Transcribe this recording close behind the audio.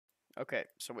Okay,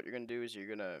 so what you're gonna do is you're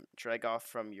gonna drag off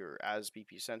from your as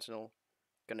BP Sentinel.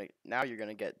 Now you're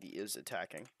gonna get the is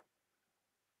attacking.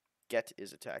 Get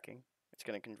is attacking. It's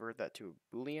gonna convert that to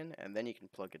a Boolean, and then you can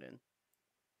plug it in.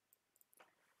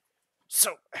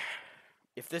 So,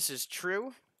 if this is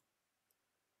true,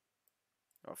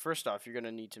 well, first off, you're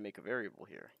gonna need to make a variable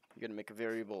here. You're gonna make a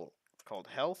variable called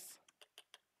health.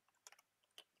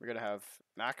 We're gonna have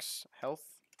max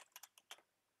health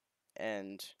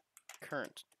and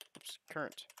current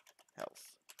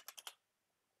health.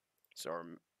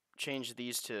 So change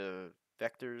these to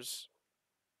vectors.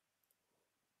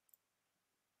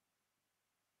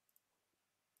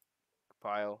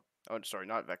 Compile. Oh, sorry,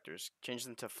 not vectors. Change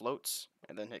them to floats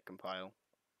and then hit compile.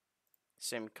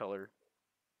 Same color.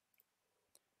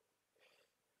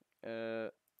 Now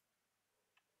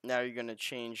you're gonna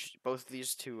change both of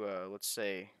these to let's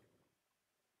say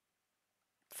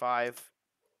 5.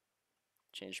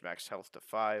 Change max health to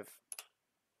 5.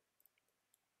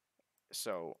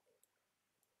 So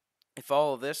if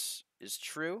all of this is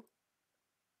true,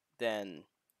 then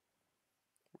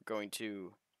we're going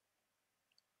to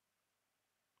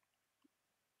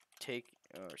take,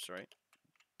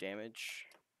 damage,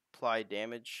 apply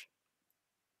damage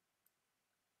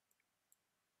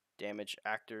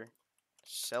actor,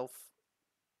 self.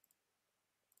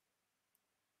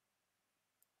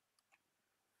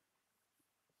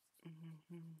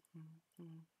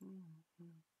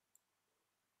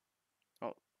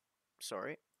 Oh,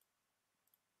 sorry.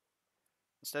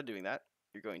 Instead of doing that,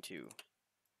 you're going to,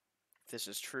 if this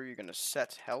is true, you're going to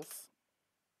set health,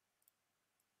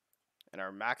 and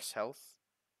our max health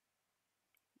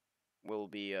will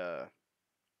be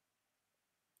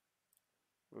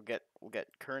we'll get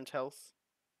current health.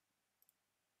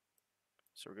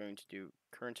 So we're going to do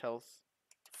current health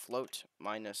float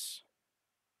minus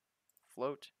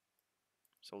float.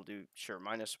 So we'll do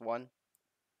 -1.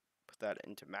 Put that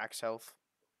into max health,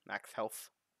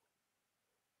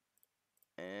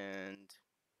 and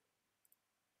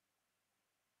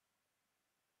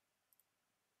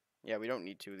yeah, we don't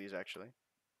need two of these actually.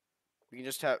 We can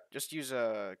just use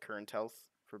a current health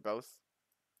for both.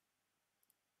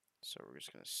 So we're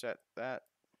just gonna set that.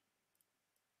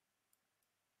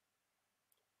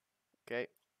 Okay.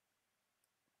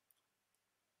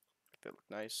 Make that look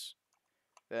nice.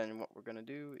 Then what we're gonna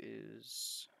do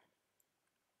is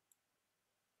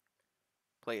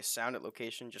play a sound at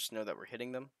location, just to know that we're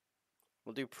hitting them.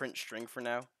 We'll do print string for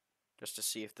now, just to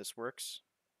see if this works.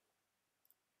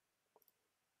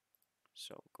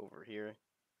 So go over here,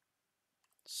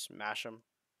 smash them.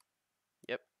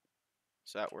 Yep,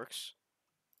 so that works.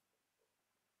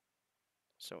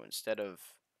 So instead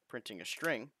of printing a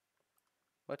string,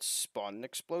 let's spawn an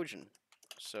explosion.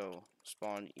 So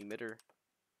spawn emitter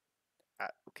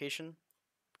at location.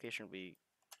 Location will be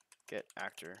get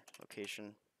actor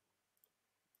location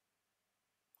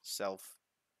self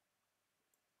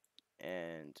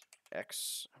and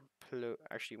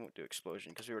actually won't do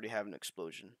explosion because we already have an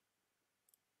explosion.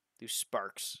 Do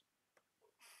sparks.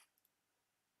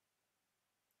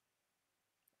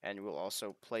 And we'll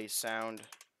also play sound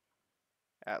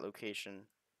at location.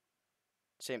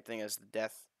 Same thing as the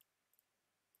death.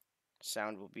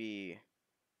 Sound will be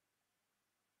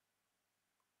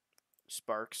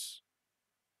sparks.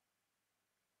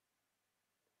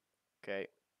 Okay.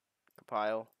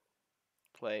 Compile.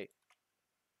 Play.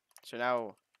 So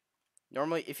now,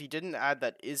 normally if you didn't add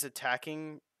that is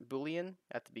attacking Boolean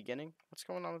at the beginning, what's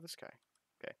going on with this guy?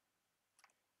 Okay.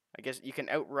 I guess you can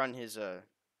outrun his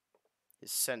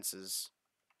senses.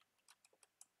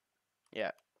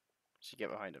 Yeah. So you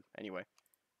get behind him. Anyway.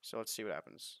 So let's see what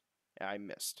happens. Yeah, I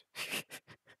missed.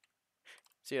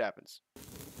 See what happens.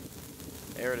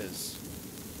 There it is.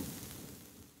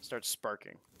 Starts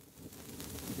sparking.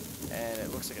 And it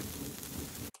looks like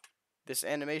this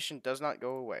animation does not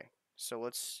go away. So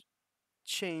let's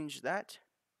change that.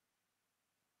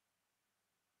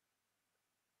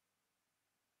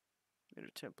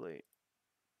 Emitter template.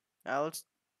 Now let's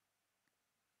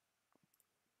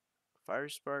fire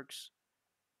sparks.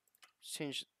 Let's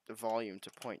change the volume to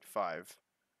 0.5.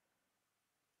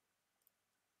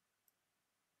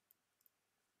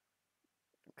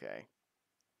 Okay.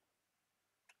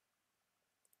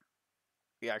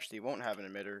 We actually won't have an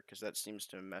emitter because that seems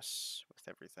to mess with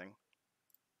everything.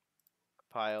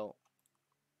 Compile.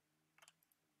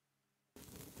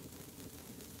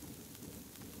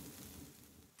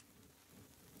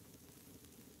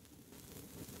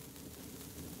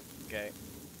 Okay.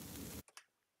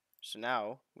 So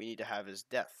now we need to have his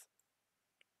death.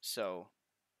 So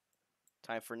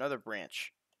time for another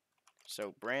branch.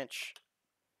 So branch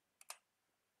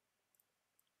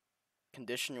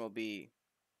condition will be,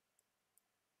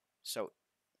 so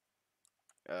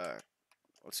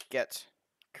let's get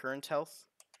current health.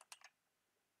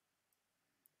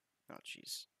 Oh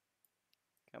jeez,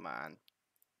 come on,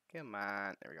 come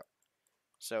on, there we go.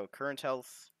 So current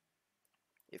health,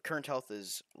 if current health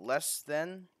is less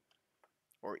than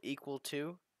or equal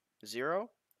to 0,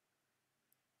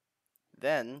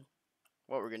 then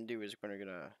what we're gonna do is we're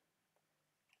gonna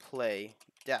play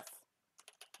death.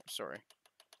 Sorry,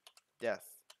 death.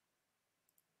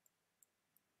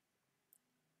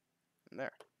 And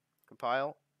there,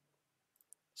 compile.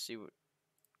 See what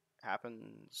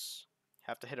happens.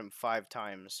 Have to hit him 5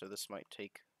 times, so this might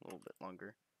take a little bit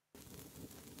longer.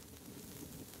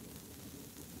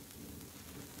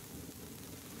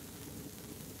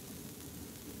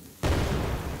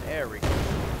 There we go.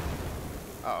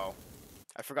 Uh-oh.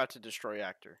 I forgot to destroy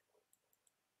actor.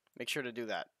 Make sure to do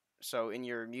that. So in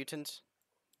your mutant,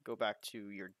 go back to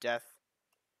your death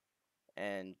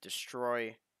and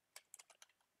destroy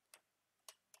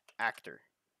actor.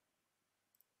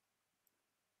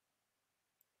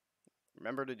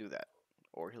 Remember to do that,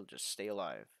 or he'll just stay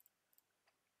alive.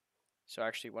 So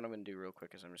actually, what I'm going to do real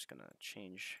quick is I'm just going to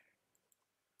change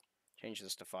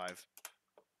this to 5,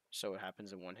 so it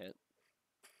happens in 1 hit.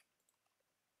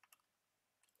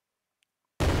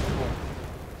 Boom.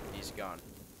 He's gone.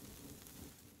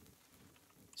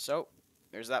 So,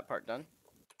 there's that part done.